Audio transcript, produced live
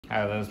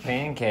How are those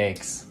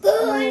pancakes?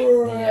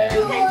 Good. Yeah.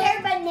 Because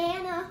they're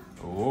banana.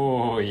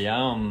 Ooh,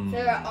 yum.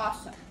 They're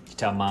awesome. You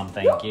tell Mom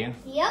thank you.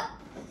 Yep.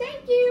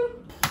 Thank you.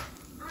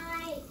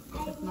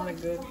 That's not a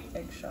good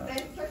egg shot.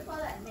 First of all,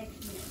 that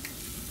makes me.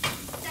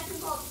 Second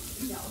of all,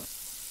 no.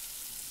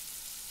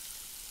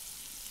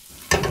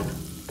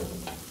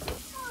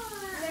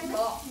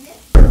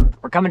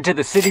 We're coming to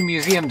the City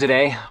Museum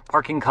today.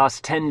 Parking costs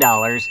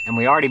 $10, and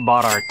we already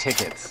bought our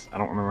tickets. I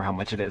don't remember how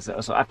much it is,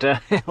 though, so I have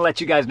to let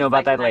you guys know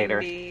about that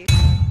later.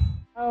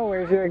 Oh,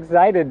 where's your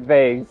excited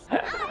face?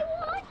 I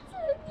want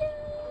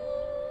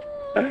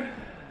to.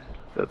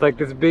 So it's like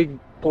this big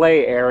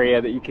play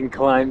area that you can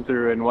climb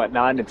through and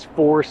whatnot, and it's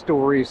 4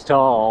 stories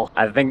tall.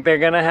 I think they're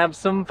gonna have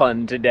some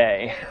fun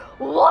today.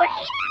 We are.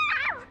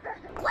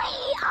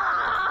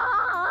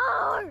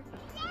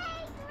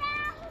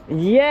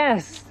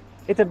 Yes!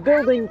 It's a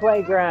building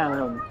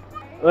playground.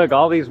 Look,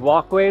 all these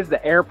walkways,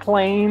 the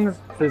airplanes.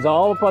 This is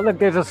all fun. Look,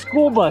 there's a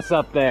school bus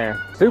up there.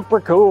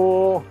 Super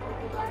cool.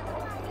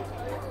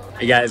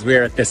 Hey guys, we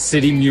are at the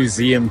City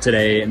Museum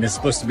today, and it's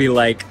supposed to be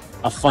like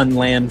a fun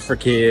land for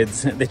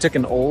kids. They took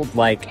an old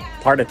like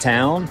part of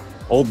town,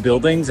 old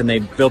buildings, and they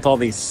built all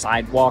these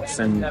sidewalks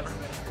and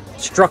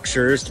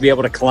structures to be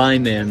able to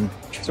climb in.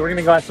 So we're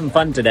gonna go have some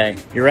fun today.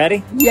 You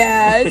ready?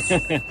 Yes.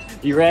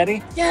 You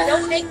ready? Yeah.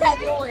 Don't make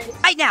that noise.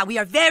 Right now, we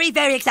are very,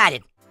 very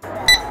excited.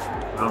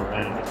 All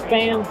right.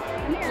 Bam.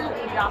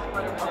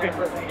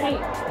 Hey,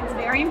 it's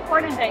very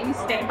important that you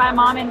stay by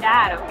Mom and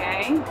Dad,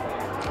 okay?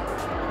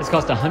 This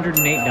cost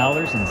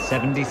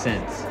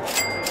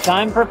 $108.70.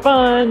 Time for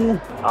fun.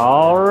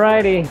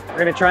 Alrighty. We're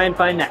gonna try and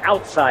find the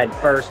outside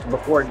first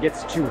before it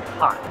gets too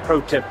hot.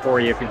 Pro tip for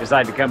you if you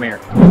decide to come here.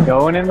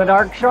 Going in the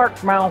dark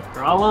shark's mouth.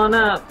 Crawl on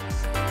up.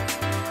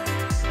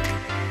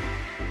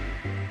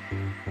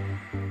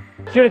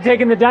 Should have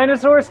taken the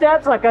dinosaur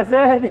steps, like I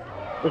said.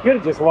 We could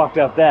have just walked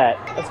up that.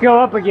 Let's go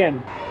up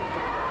again.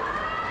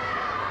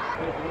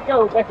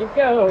 Go, Becky,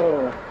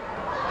 go.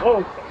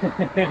 Oh,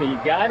 you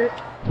got it?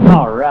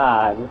 All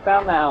right, we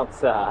found the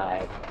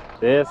outside.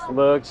 This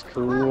looks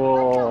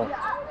cool.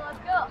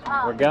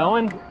 We're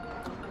going?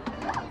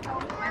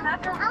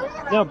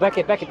 No,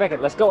 Beckett,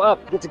 let's go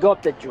up. Get to go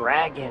up the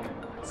dragon.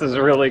 This is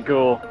really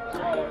cool.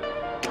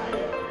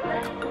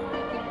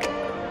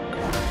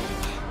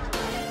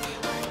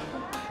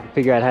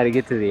 Figure out how to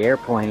get to the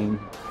airplane.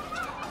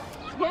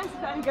 Yes,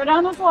 time to go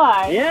down the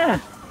slide. Yeah.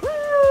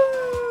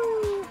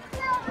 Woo!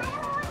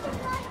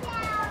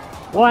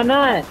 Why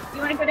not? You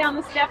want to go down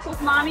the steps with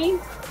Mommy?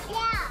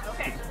 Yeah.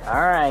 Okay.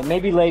 All right,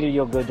 maybe later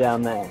you'll go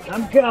down there.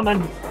 I'm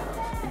coming.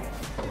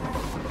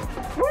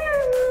 Woo!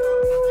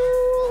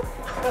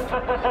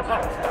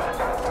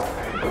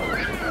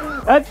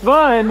 That's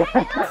fun.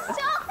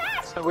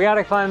 We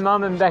gotta find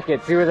Mom and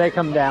Beckett, see where they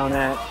come down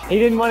at. He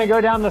didn't want to go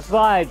down the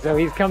slide, so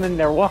he's coming,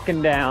 they're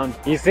walking down.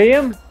 You see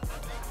him?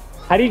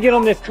 How do you get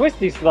on this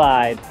twisty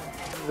slide?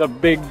 This is a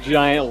big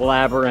giant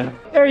labyrinth.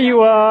 There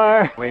you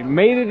are. We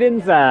made it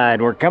inside,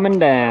 we're coming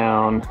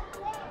down.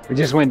 We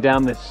just went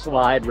down this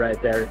slide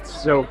right there, it's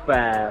so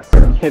fast.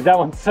 That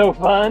one's so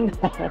fun.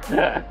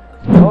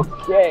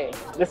 Okay,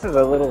 this is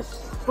a little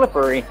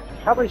slippery.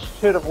 Probably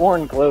should have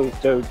worn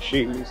closed-toed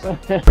shoes.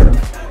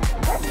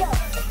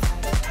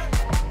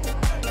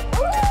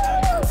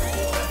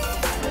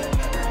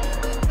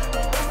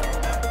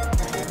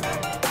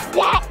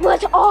 That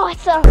was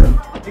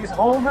awesome. These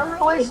holes are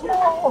really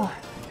small.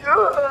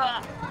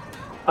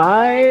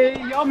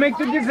 Y'all make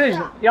the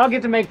decision. Y'all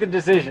get to make the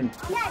decision.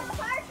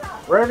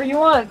 Wherever you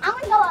want. I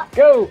want to go up.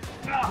 Go.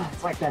 Oh,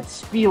 it's like that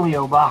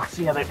Speleo box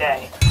the other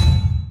day.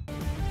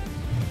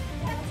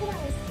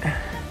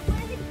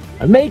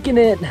 I'm making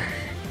it.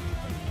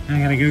 I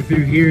gotta go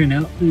through here and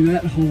out through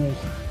that hole.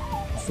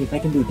 Let's see if I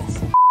can do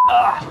this. Okay,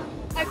 I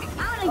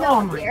want to go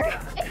up here.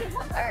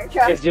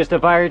 It's just a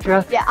fire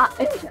truck? Yeah.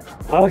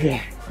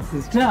 Okay. This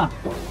is tough.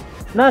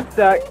 Not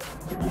stuck.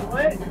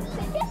 What? It's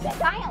just a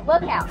giant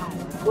lookout.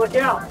 Look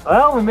out.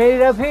 Well, we made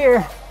it up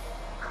here.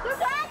 They're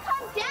gonna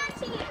come down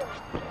to you.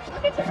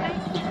 Look at your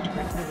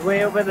face. This is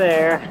way over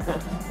there.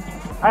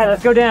 All right,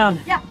 let's go down.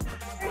 Yeah.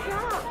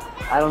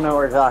 I don't know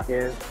where Doc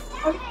is.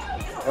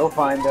 Go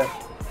find us.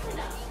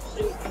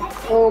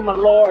 Oh my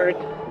Lord.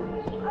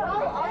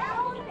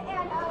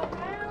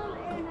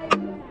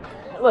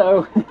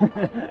 Hello.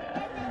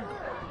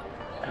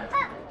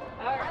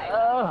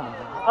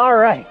 All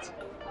right.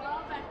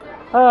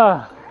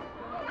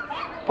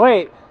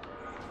 Wait.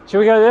 Should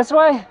we go this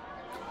way? It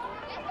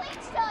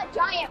leads to a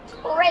giant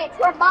bridge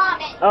where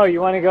Mom is. Oh, you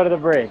want to go to the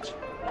bridge?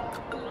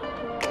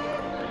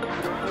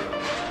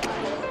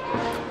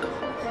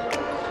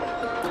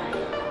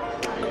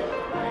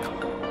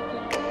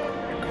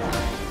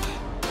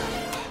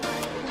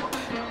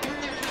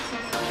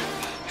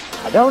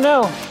 I don't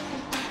know.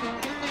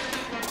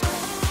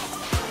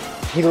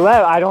 He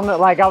left. I don't know.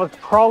 Like, I was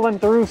crawling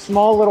through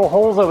small little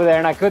holes over there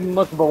and I couldn't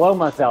look below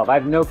myself. I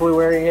have no clue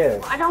where he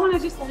is. I don't want to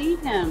just leave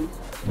him.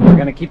 We're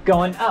gonna keep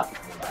going up.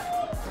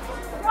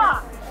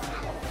 Stop.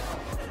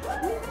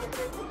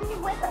 Be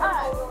with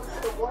us.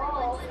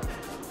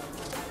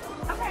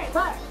 Okay,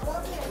 look.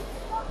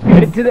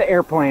 head to the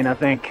airplane, I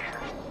think.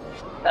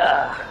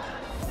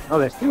 Oh,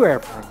 there's 2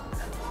 airplanes.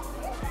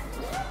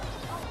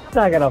 It's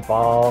not gonna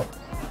fall.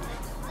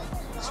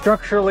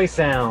 Structurally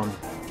sound.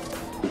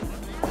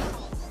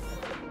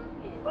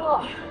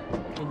 Oh,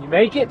 can you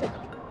make it?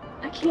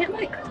 I can't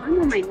like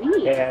climb on my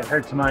knee. Yeah, it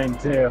hurts mine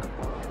too.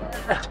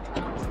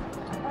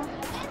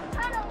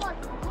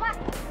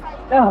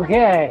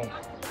 Okay.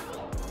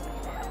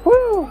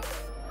 Woo!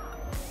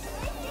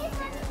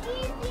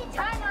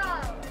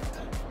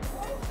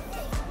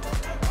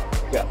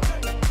 Go.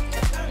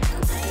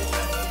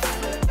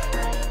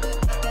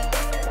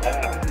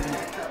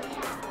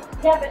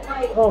 Yeah, but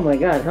like. Oh my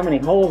god, how many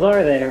holes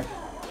are there?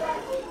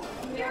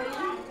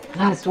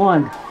 Last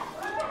one.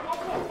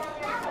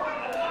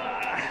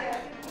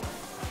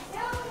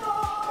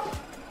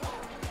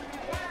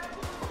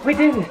 We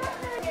did it.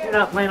 Do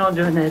not plan on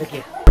doing that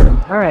again.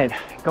 Alright,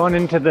 going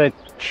into the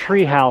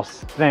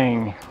treehouse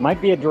thing.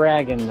 Might be a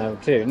dragon though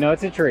too. No,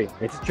 it's a tree.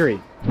 It's a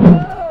tree.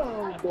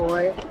 Oh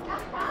boy.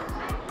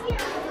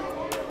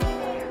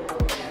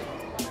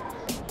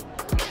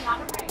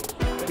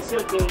 They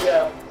said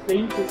they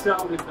used to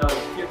sell them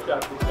at gift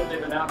shops. They said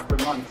they've been out for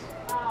months.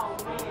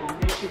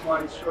 And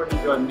nationwide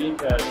shortage on knee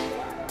pads.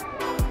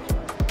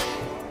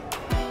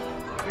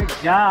 Good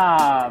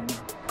job.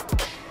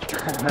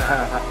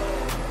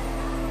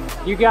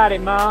 You got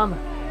it, Mom.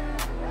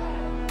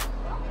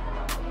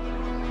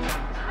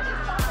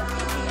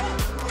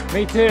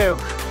 Me too.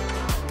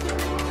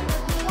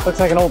 Looks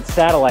like an old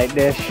satellite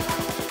dish.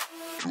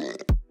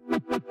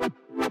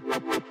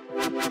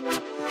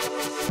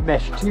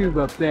 Mesh tube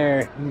up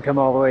there. You can come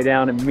all the way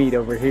down and meet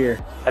over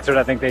here. That's what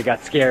I think they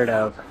got scared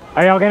of.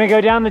 Are y'all gonna go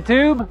down the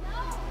tube?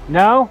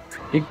 No?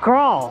 You can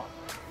crawl.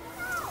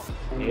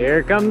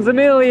 Here comes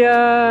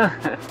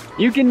Amelia.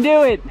 You can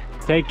do it.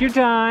 Take your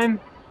time.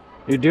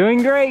 You're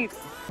doing great.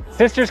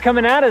 Sister's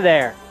coming out of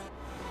there.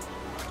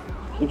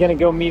 You gonna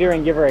go meet her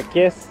and give her a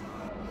kiss?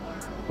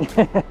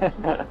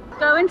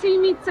 Go until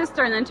you meet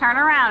sister and then turn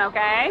around,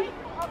 okay?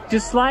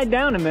 Just slide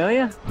down,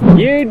 Amelia.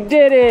 You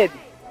did it!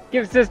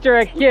 Give sister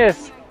a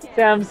kiss.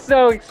 Say, I'm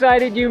so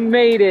excited you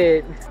made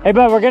it. Hey,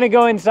 bud, we're gonna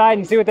go inside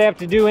and see what they have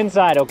to do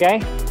inside, okay?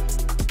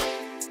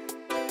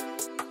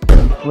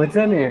 What's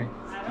in here?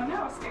 I don't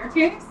know, a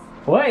staircase?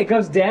 What, it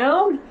goes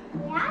down?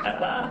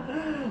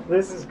 Yeah.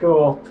 This is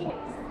cool.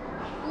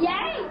 Yay!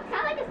 Kind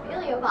of like a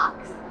cereal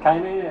box.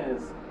 Kinda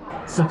is.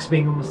 Sucks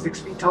being almost 6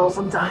 feet tall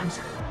sometimes.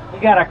 You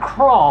gotta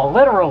crawl,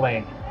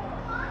 literally.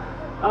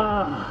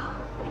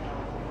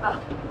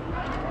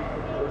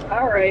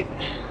 Alright.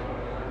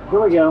 Here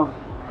we go.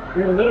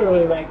 We're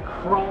literally like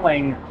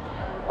crawling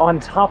on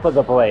top of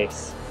the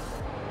place.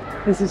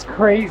 This is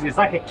crazy. It's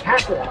like a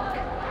catwalk.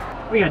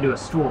 We gotta do a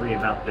story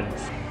about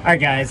this.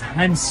 Alright guys,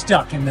 I'm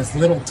stuck in this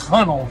little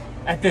tunnel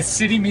at this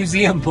city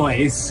museum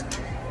place.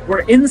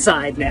 We're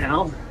inside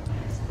now.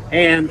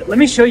 And let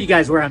me show you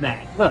guys where I'm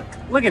at.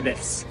 Look at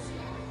this.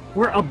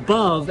 We're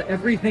above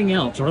everything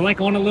else. We're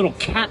like on a little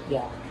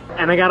catwalk.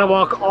 And I gotta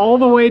walk all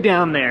the way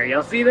down there.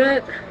 Y'all see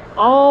that?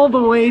 All the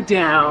way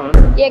down.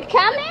 You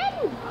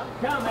coming?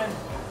 Coming.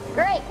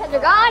 Great, because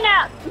you're going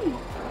up.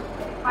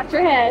 Watch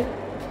your head.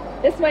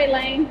 This way,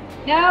 Lane.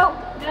 No.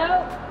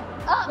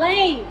 Oh,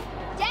 Lane.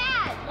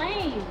 Dad!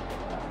 Lane.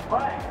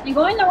 What? You're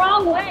going the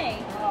wrong way.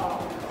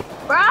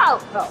 Bro!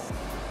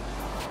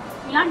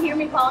 You not hear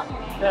me calling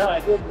your name? No,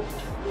 I didn't.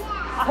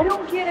 I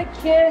don't get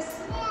a kiss.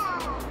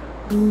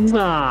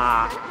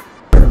 Mwah.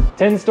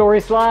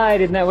 10-story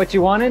slide, isn't that what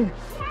you wanted?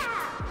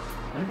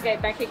 Okay,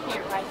 Becky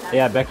can't ride that.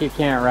 Yeah, Becky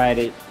can't ride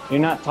it. You're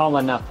not tall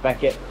enough,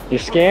 Beckett. You're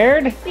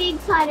scared? Big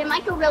slide, it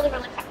might go really,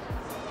 really fast.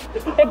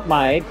 It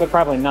might, but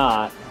probably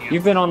not.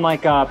 You've been on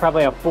like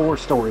probably a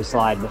 4-story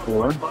slide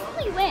before.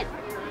 Probably win.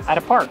 At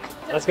a park.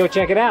 Let's go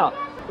check it out.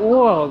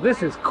 Whoa,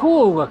 this is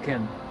cool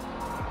looking.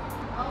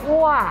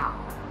 Wow.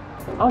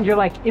 Oh, you're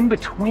like in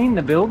between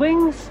the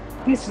buildings?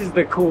 This is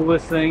the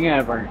coolest thing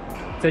ever.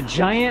 It's a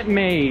giant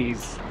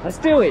maze. Let's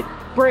do it.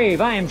 Brave,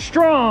 I am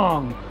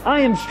strong. I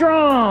am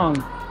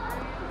strong.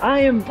 I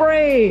am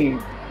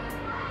brave.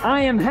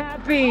 I am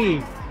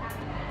happy.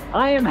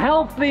 I am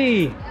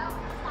healthy.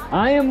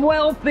 I am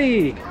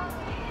wealthy.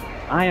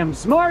 I am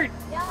smart.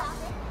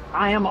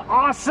 I am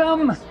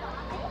awesome.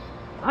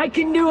 I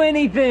can do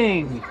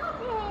anything.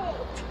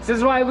 This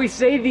is why we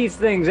say these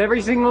things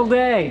every single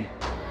day.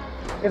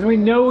 Because we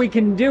know we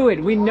can do it.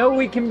 We know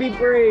we can be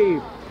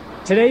brave.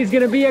 Today's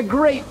gonna be a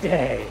great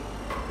day.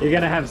 You're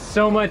gonna have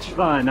so much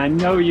fun. I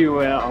know you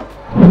will.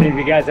 Any of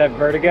you guys have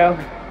vertigo?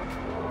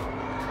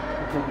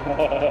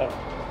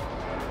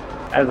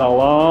 That's a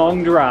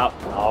long drop.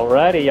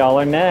 Alrighty, y'all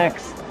are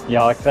next.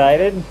 Y'all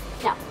excited?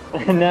 No.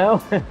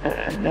 No?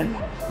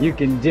 You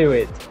can do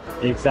it.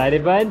 You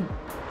excited, bud?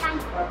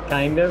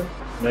 Kind of.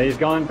 Nobody's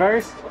going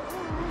first?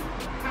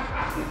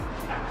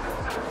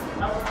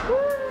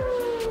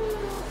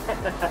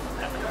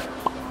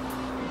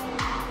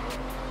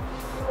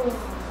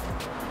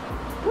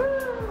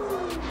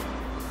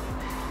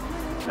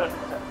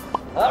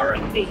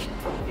 Alrighty.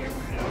 Here we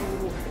go.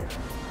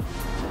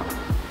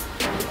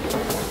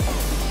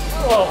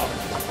 Oh.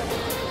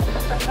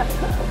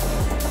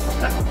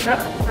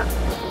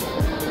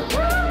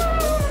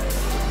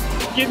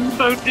 Getting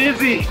so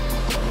dizzy.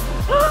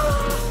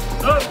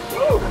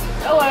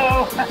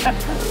 Hello.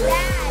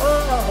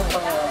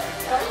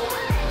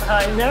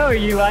 I know,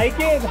 you like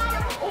it?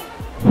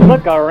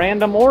 Look, a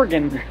random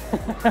organ.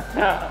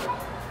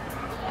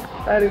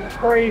 That is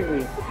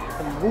crazy.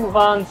 Some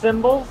Wuhan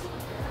cymbals,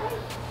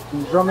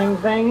 some drumming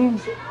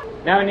things.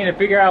 Now we need to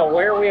figure out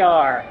where we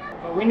are.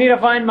 But we need to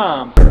find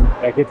Mom.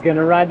 Beckett's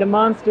gonna ride the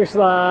monster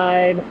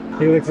slide.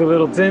 He looks a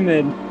little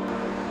timid.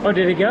 Oh,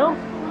 did he go?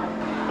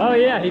 Oh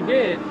yeah, he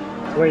did.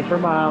 Let's wait for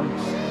Mom.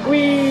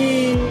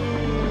 Whee!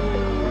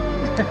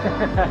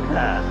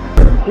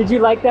 Did you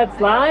like that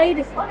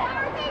slide?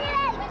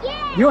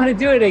 You want to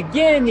do it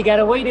again? You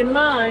gotta wait in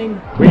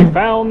line. We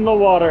found the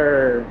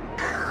water.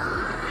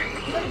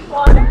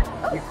 Water?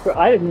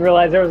 I didn't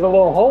realize there was a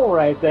little hole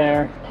right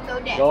there. Go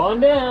down. Go on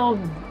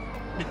down.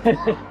 Oh,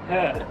 goodness.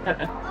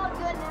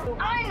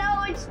 I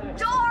know, it's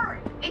dark.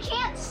 I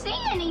can't see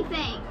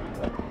anything.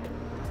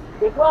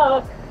 Good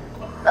luck.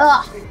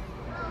 Ugh.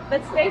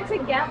 But stay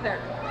together,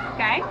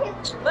 okay?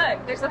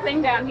 Look, there's a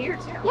thing down here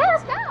too. Yeah,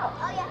 let's go.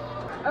 Oh,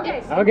 yeah.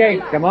 Okay. Okay,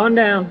 come on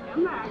down.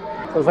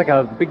 So it's like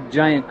a big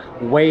giant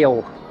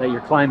whale that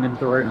you're climbing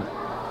through.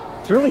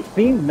 It's really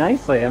themed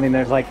nicely. I mean,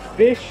 there's like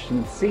fish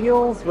and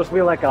seals. Supposed to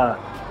be like a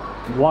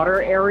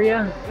water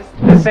area.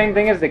 The same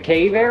thing as the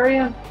cave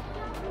area.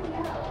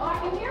 Oh, I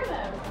can hear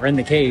them. We're in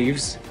the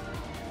caves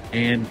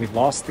and we've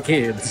lost the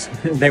kids.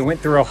 They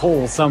went through a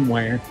hole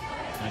somewhere.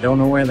 I don't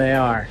know where they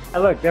are.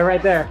 Oh, look, they're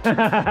right there.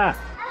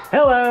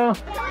 Hello.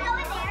 Can we go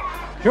in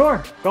there?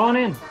 Sure, go on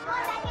in.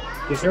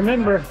 Just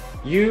remember,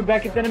 you,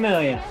 Beckett, and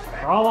Amelia.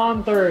 Crawl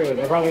on through.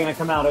 They're probably gonna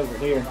come out over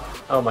here.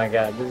 Oh my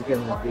god, this is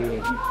gonna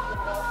be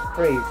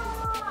crazy.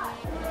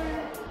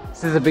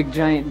 This is a big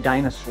giant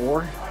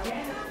dinosaur.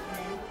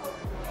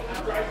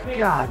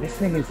 God, this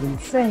thing is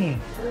insane.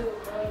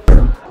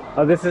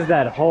 Oh, this is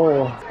that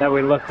hole that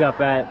we looked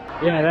up at.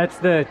 Yeah, that's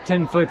the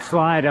 10-foot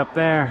slide up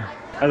there.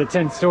 Or the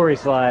 10-story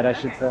slide, I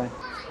should say.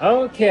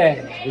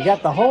 Okay, we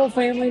got the whole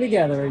family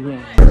together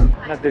again.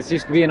 This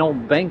used to be an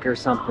old bank or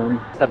something.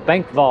 It's a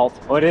bank vault.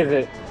 What is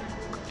it?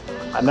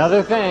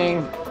 Another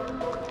thing.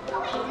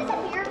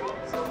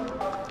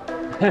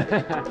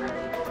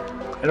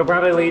 It'll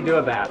probably lead to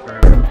a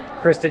bathroom.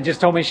 Krista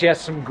just told me she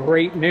has some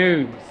great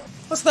news.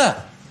 What's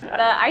that?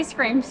 The ice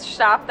cream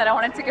shop that I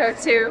wanted to go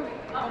to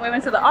when we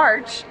went to the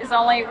Arch is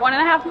only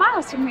 1.5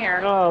 miles from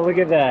here. Oh, look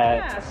at that.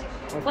 Yeah.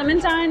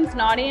 Clementine's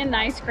Naughty and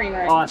Nice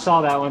Creamery. Oh, I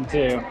saw that one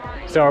too.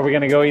 So are we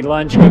gonna go eat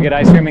lunch, go get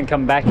ice cream, and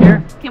come back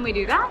here? Can we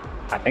do that?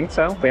 I think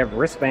so. We have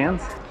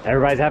wristbands.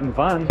 Everybody's having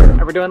fun.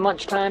 And we're doing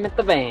lunchtime at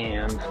the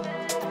van.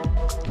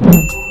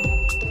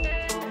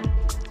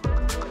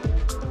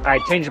 All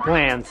right, change of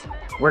plans.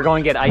 We're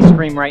going to get ice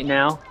cream right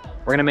now.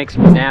 We're gonna make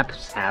some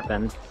naps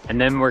happen.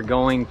 And then we're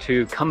going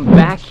to come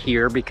back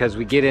here because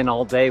we get in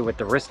all day with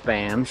the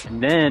wristbands.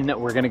 And then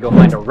we're gonna go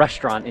find a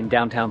restaurant in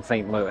downtown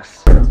St. Louis.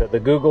 So the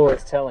Google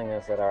is telling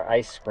us that our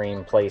ice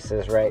cream place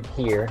is right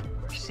here.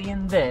 We're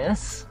seeing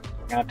this.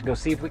 We're gonna have to go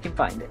see if we can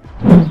find it.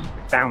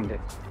 Found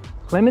it.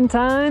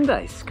 Clementine's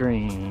ice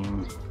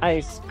cream.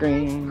 Ice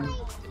cream.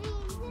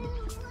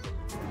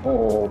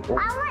 Oh. I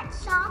want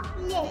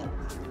chocolate.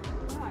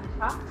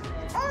 Oh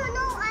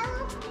no, I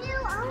want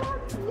blue. I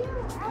want blue.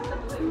 I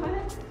want blue.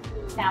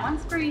 That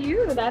one's for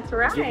you, that's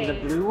right. Give the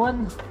blue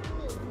one.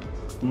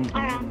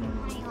 Mm-hmm.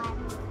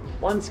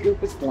 One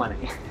scoop is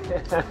plenty.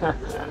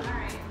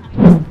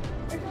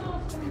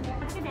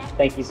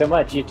 Thank you so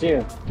much, you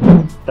too.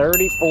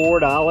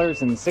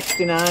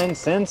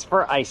 $34.69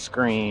 for ice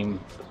cream.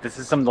 This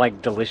is some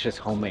like delicious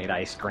homemade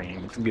ice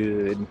cream. It's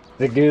good. Is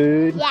it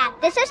good? Yeah,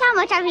 this is how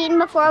much I've eaten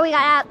before we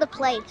got out of the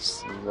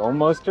place. We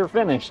almost are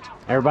finished.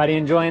 Everybody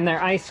enjoying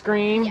their ice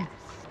cream? Yes.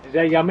 Is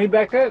that yummy,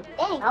 Becca?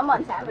 Dang,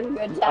 someone's having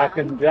a good time. I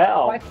can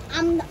tell.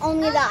 I'm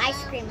only the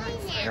ice cream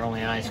monster. You're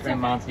only an ice cream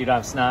monster. You don't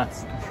have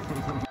snuts.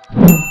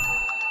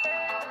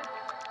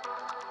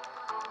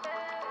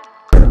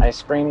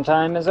 Ice cream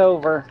time is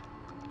over.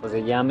 Was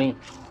it yummy?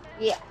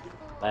 Yeah.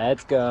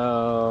 Let's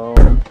go.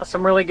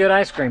 Some really good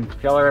ice cream.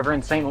 If y'all are ever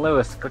in St.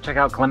 Louis, go check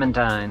out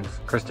Clementine's.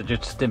 Krista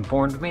just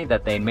informed me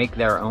that they make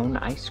their own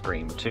ice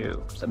cream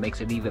too, so it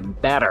makes it even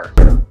better.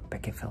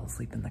 Becky fell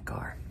asleep in the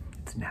car.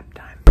 It's nap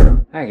time.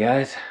 Alright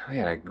guys, we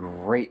had a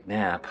great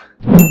nap.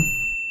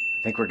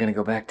 I think we're gonna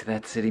go back to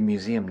that city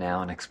museum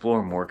now and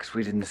explore more because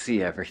we didn't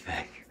see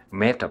everything. We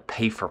may have to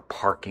pay for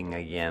parking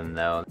again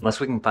though. Unless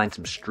we can find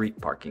some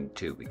street parking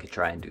too. We could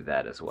try and do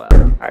that as well.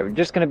 Alright, we're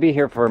just gonna be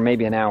here for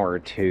maybe an hour or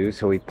two.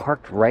 So we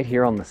parked right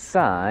here on the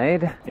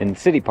side in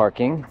city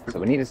parking. So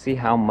we need to see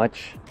how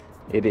much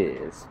it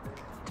is.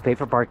 To pay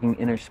for parking,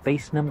 enter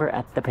space number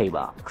at the pay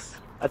box.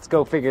 Let's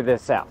go figure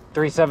this out.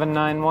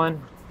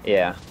 3791?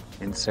 Yeah.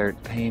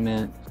 Insert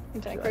payment.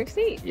 Check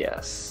receipt.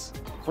 Yes.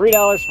 $3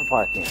 for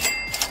parking.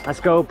 Let's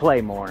go play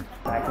more.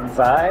 Back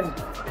inside.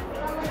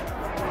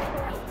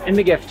 In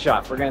the gift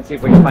shop, we're gonna see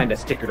if we can find a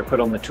sticker to put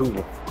on the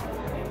tool.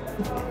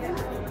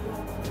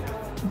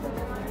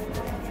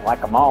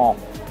 Like them all.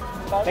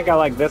 I think I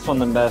like this one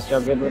the best.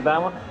 Y'all good with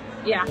that one?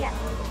 Yeah.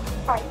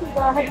 Alright, so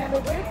go ahead and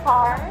move your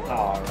car.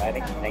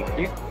 Alrighty, thank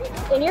you.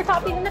 And your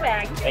coffee's in the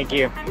bag. Thank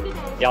you.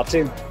 Y'all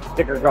too.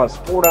 Sticker costs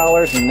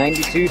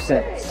 $4.92.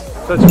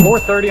 So it's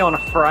 4:30 on a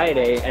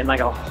Friday and like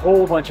a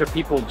whole bunch of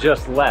people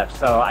just left.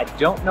 So I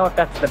don't know if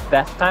that's the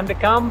best time to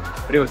come,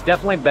 but it was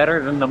definitely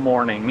better than the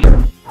morning.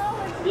 Oh,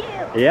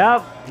 it's you.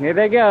 Yep, here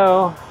they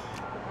go.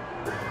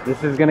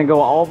 This is gonna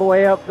go all the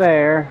way up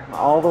there,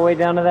 all the way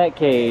down to that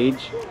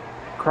cage,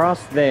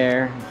 across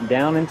there,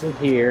 down into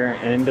here,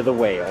 and into the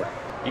whale.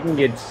 You can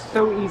get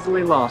so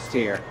easily lost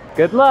here.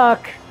 Good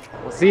luck.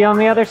 We'll see you on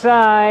the other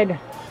side.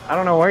 I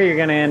don't know where you're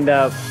gonna end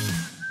up.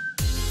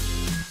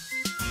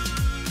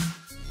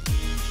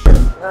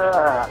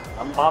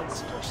 A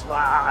monster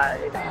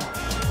slide.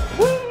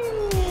 Woo!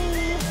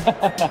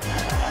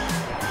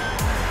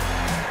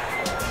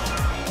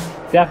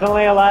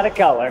 Definitely a lot of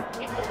color.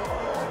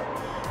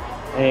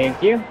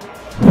 Thank you. Is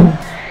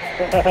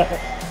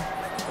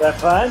that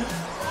fun?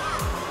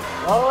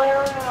 All the way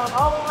around,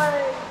 all the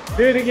way.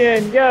 Do it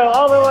again, go,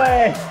 all the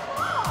way.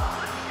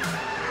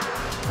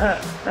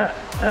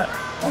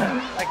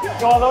 I can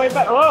go all the way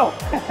back. Whoa!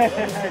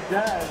 It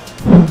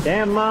does.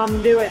 Damn,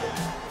 Mom, do it.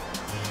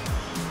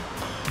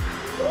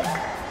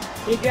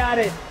 You got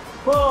it.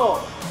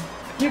 Pull.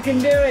 You can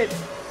do it.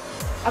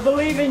 I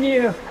believe in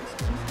you.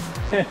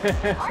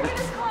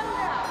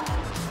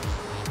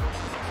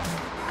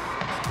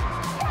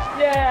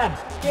 Yeah,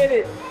 get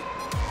it.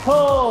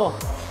 Pull.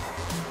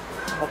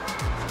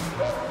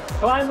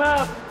 Climb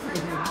up.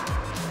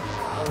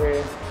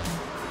 Okay.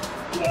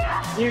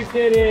 You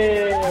did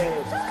it.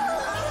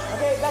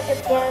 Okay, back a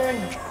turn.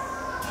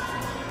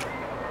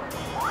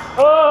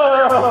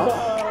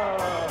 Oh!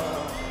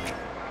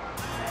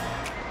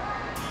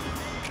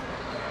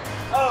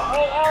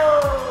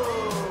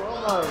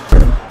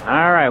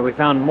 All right, we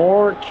found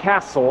more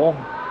castle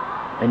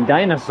and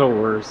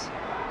dinosaurs.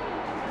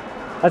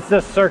 That's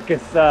the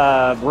circus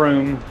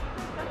room.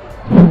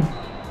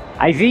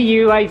 I see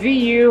you, I see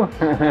you.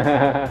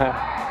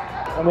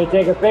 Let me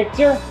take a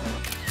picture.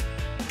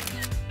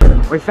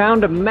 We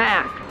found a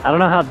map. I don't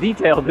know how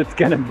detailed it's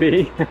gonna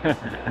be,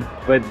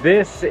 but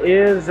this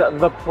is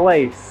the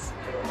place.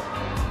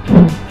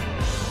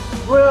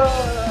 Whoa!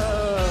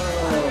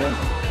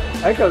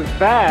 That goes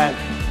fast.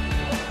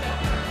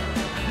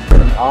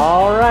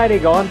 Alrighty,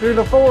 going through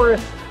the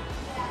forest.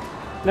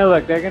 No,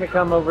 look, they're gonna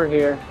come over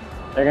here.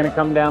 They're gonna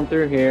come down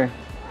through here.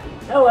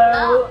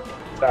 Hello.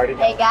 Started.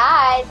 Hey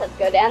guys, let's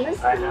go down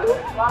this I know.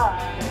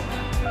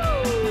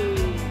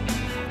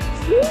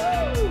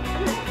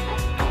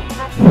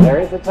 There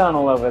is a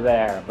tunnel over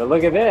there, but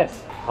look at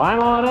this.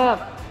 Climb on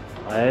up.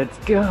 Let's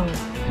go.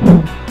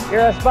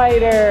 You're a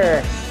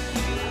spider.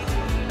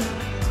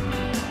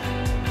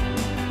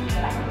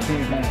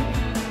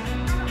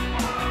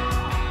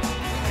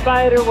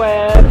 Spider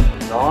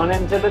web. Going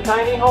into the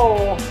tiny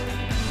hole.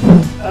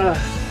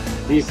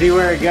 Do you see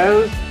where it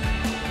goes?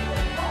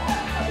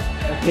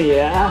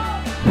 Yeah.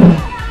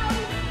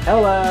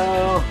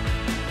 Hello.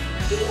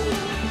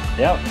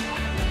 Yep.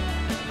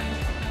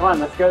 Come on,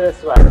 let's go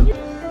this way.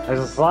 There's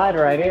a slide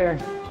right here.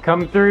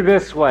 Come through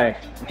this way.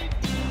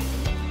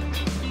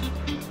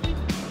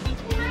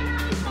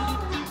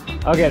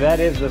 Okay, that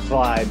is the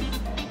slide.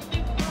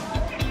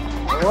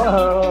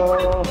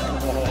 Whoa.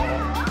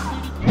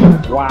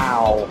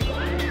 Wow.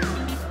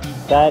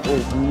 That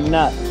is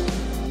nuts.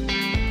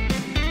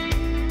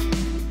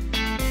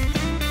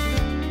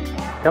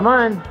 Come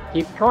on,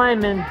 keep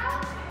climbing.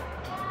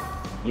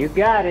 You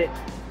got it.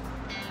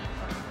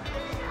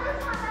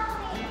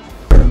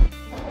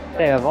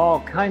 They have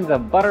all kinds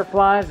of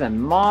butterflies and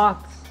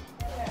moths.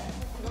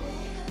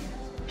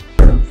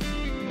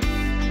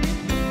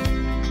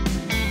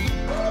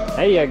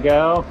 There you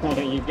go.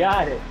 You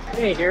got it.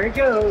 Hey, here it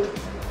goes.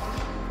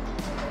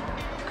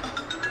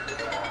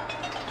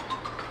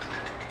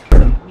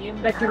 Me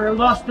and Beckett are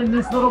lost in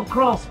this little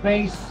crawl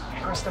space.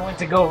 Krista went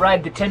to go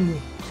ride the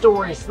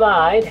 10-story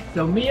slide,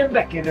 so me and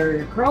Beckett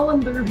are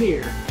crawling through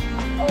here.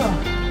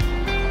 Oh.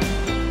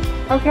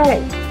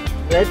 Okay,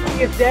 let's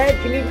see if Dad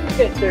can even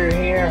fit through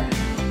here.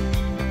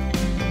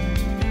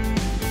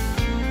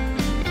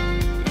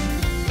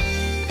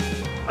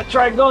 I'll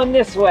try going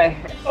this way.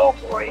 Oh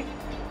boy.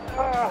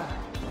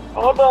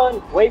 Hold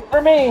on, wait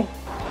for me.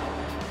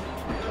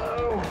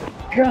 Oh,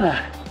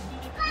 gonna.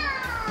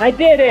 I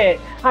did it!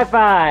 High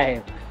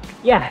five!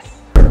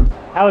 Yes!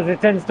 How was the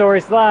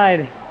 10-story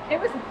slide? It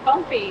was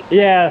bumpy.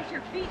 Yeah.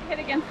 Your feet hit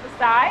against the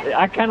side.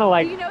 I kind of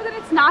like... Do you know that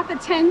it's not the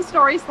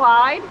 10-story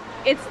slide?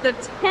 It's the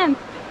 10th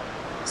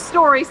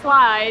story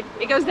slide.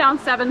 It goes down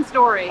 7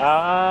 stories.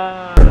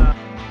 How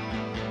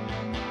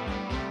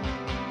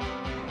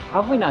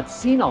have we not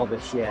seen all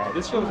this yet?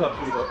 This goes up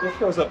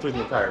through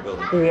the entire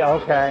building. Yeah,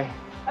 okay.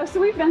 Oh,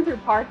 so we've been through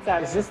parts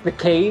of it. Is this the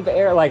cave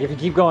area? Like, if you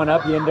keep going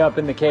up, you end up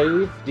in the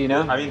cave? Do you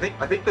know? I mean,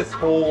 I think this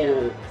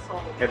whole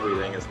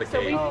everything is the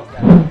cave.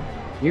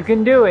 You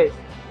can do it.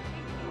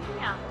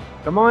 Yeah.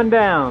 Come on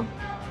down.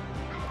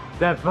 Is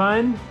that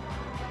fun?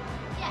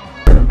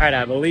 All right,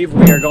 I believe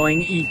we are going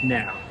to eat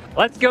now.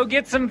 Let's go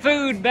get some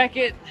food,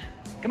 Beckett.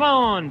 Come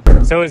on.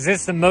 So is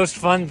this the most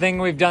fun thing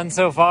we've done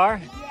so far?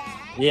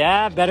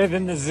 Yeah, better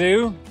than the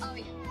zoo? Oh,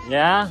 yeah.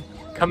 Yeah?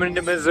 Coming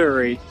to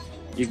Missouri,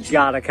 you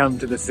gotta come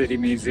to the City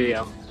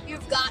Museum.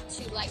 You've got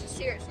to, like,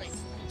 seriously.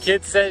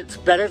 Kids said it's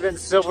better than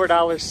Silver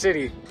Dollar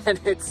City, and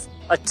it's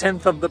a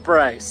tenth of the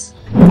price.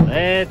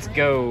 Let's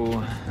go.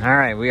 All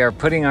right, we are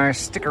putting our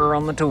sticker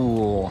on the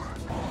tool.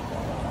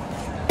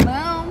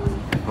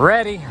 Boom.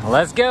 Ready,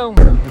 let's go.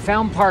 We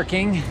found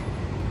parking,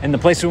 and the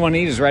place we want to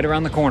eat is right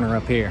around the corner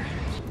up here.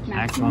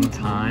 Maximum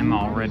time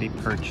already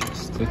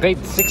purchased. We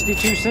paid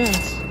 62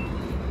 cents.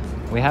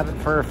 We have it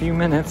for a few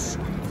minutes.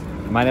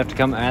 Might have to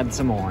come add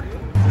some more.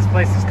 This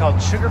place is called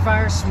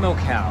Sugarfire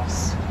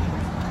Smokehouse.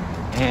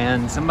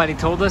 And somebody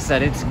told us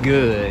that it's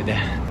good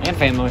and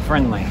family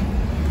friendly.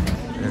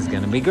 It's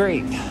gonna be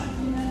great.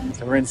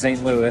 So we're in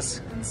St.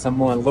 Louis.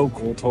 Someone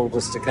local told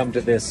us to come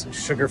to this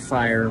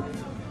Sugarfire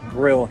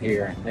grill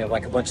here. They have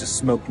like a bunch of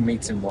smoked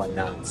meats and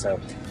whatnot. So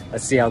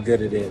let's see how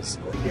good it is.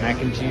 Mac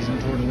and cheese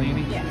and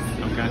tortellini? Yes.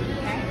 Okay.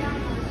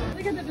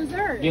 Look at the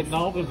dessert. Getting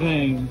all the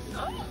things.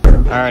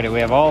 Alrighty, we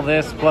have all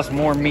this plus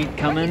more meat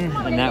coming,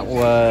 and that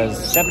was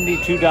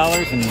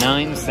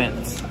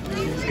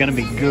 $72.09. It's gonna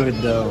be good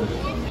though.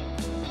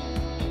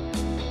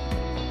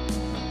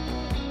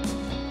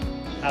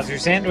 How's your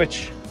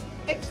sandwich?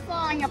 It's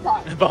falling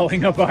apart.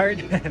 Falling apart?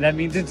 That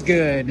means it's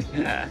good.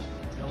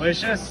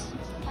 Delicious?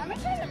 Let me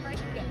try the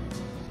brisket.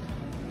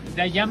 Is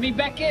that yummy,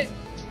 Beckett?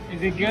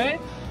 Is it good?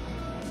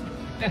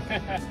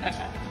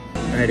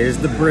 Alright, here's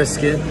the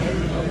brisket.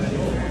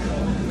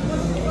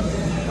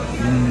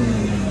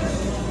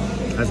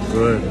 That's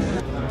good.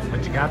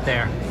 What you got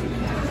there?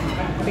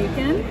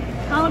 Bacon,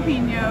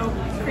 jalapeno,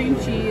 cream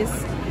cheese,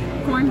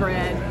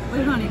 cornbread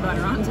with honey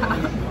butter on top.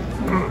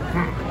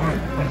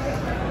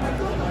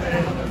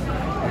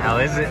 How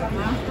is it?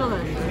 That's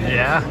delicious.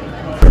 Yeah.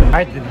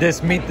 Alright, did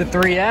this meet the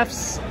 3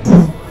 F's?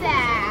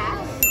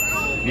 Fast.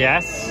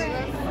 Yes.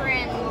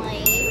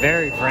 Friendly.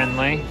 Very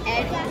friendly.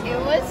 And it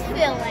was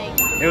filling.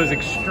 It was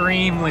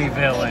extremely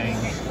filling.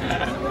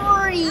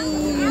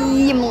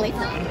 Extremely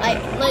filling.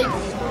 Like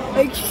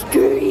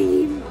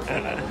extreme.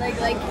 Like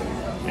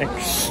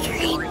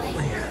Extremely.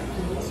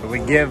 So we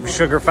give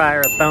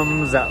Sugarfire a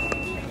thumbs up.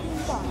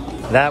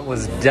 That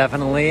was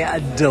definitely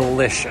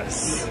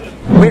delicious.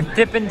 With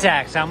tip and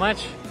tax, how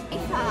much?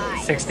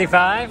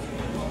 65?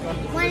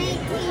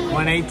 118.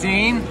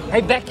 118?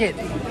 Hey Beckett,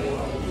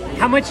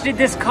 how much did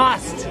this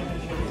cost?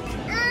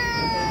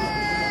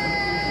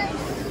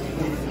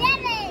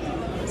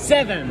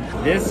 7.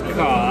 This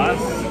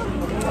cost,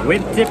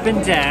 with tip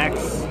and tax,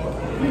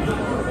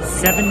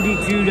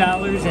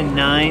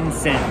 $72.09.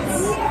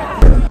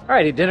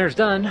 Alrighty, dinner's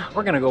done.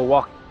 We're gonna go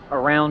walk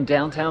around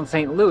downtown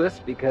St. Louis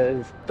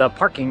because the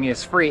parking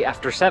is free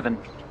after 7.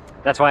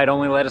 That's why it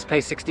only let us pay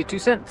 62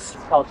 cents.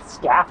 It's called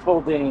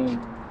scaffolding.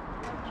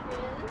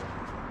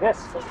 Yes,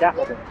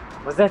 scaffolding.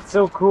 Was that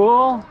so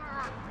cool?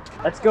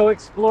 Let's go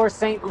explore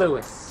St.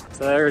 Louis.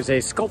 So there's a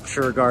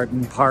sculpture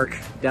garden park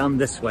down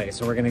this way.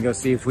 So we're gonna go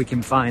see if we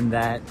can find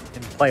that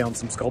and play on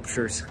some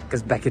sculptures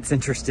because Beckett's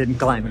interested in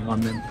climbing on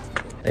them.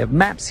 They have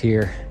maps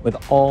here with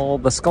all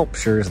the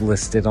sculptures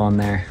listed on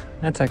there.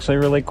 That's actually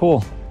really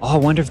cool. Oh, I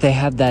wonder if they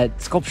have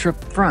that sculpture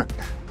up front.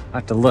 I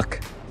have to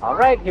look. All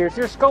right, here's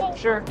your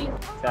sculpture. Is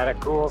that a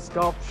cool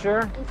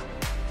sculpture?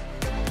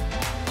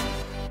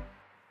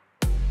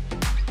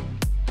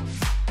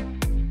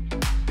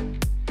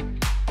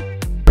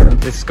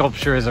 This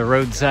sculpture is a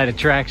roadside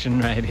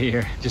attraction right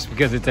here, just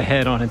because it's a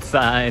head on its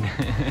side.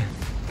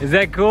 Is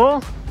that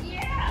cool?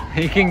 Yeah.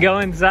 You can go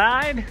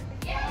inside?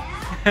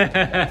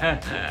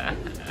 Yeah.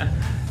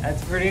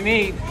 That's pretty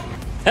neat.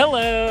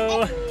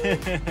 Hello.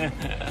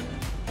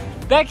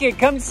 Beckett,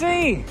 come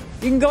see.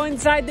 You can go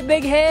inside the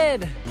big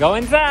head. Go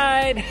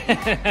inside.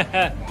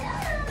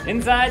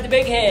 Inside the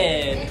big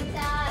head.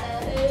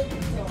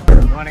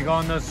 You want to go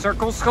on those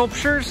circle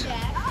sculptures?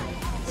 Yeah.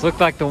 These look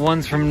like the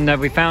ones from that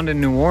we found in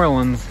New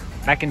Orleans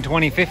back in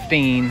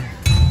 2015.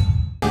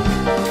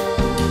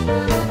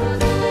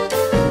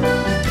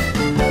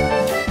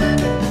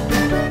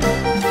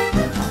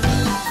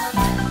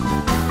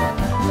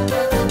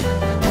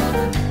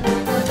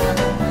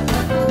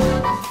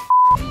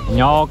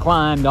 Y'all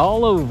climbed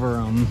all over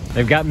them.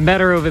 They've gotten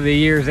better over the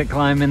years at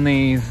climbing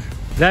these.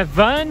 Is that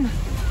fun?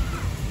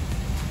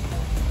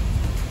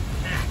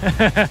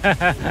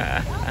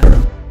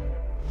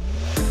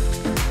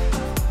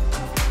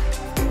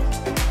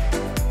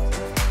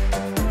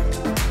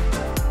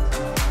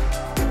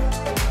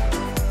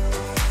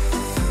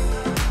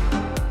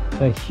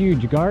 It's a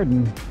huge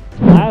garden.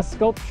 Last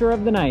sculpture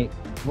of the night.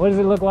 What does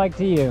it look like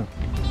to you?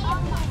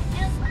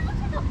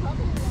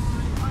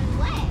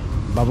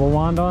 Bubble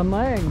wand on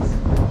legs.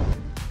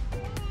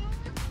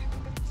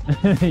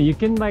 You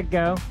can let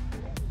go.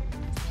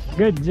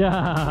 Good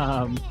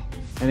job.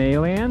 An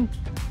alien?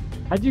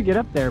 How'd you get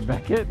up there,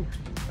 Beckett?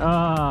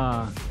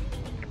 Ah.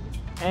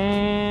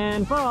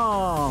 And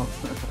fall.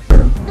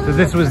 So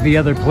this was the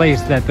other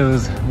place that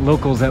those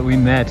locals that we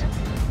met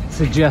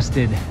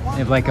suggested. They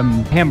have like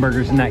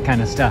hamburgers and that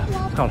kind of stuff.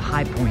 It's called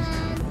High Point.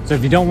 So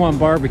if you don't want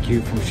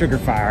barbecue from Sugar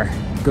Fire,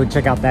 go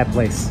check out that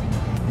place.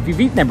 If you've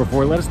eaten there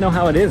before, let us know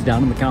how it is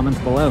down in the comments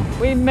below.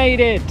 We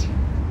made it!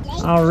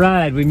 All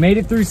right, we made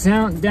it through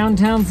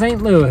downtown St.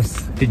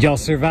 Louis. Did y'all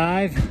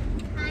survive?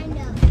 Kind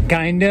of.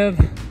 Kind of?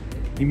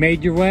 You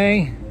made your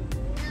way?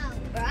 No,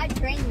 but I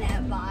drank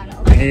that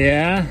bottle.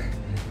 Yeah?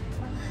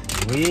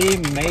 We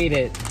made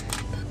it.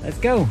 Let's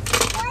go.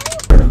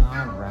 All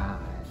right,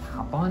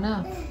 hop on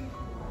up.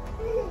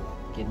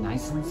 Get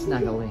nice and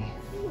snuggly.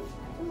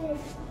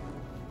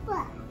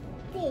 What?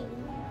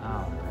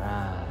 All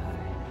right.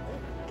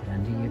 Get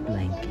under your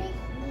blanket.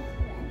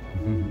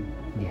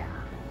 Yeah.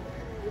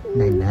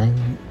 Night night.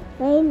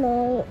 Night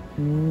night.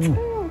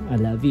 I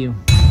love you.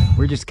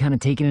 We're just kind of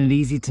taking it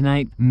easy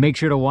tonight. Make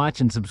sure to watch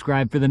and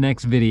subscribe for the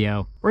next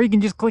video. Or you can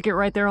just click it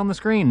right there on the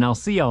screen and I'll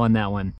see y'all in that one.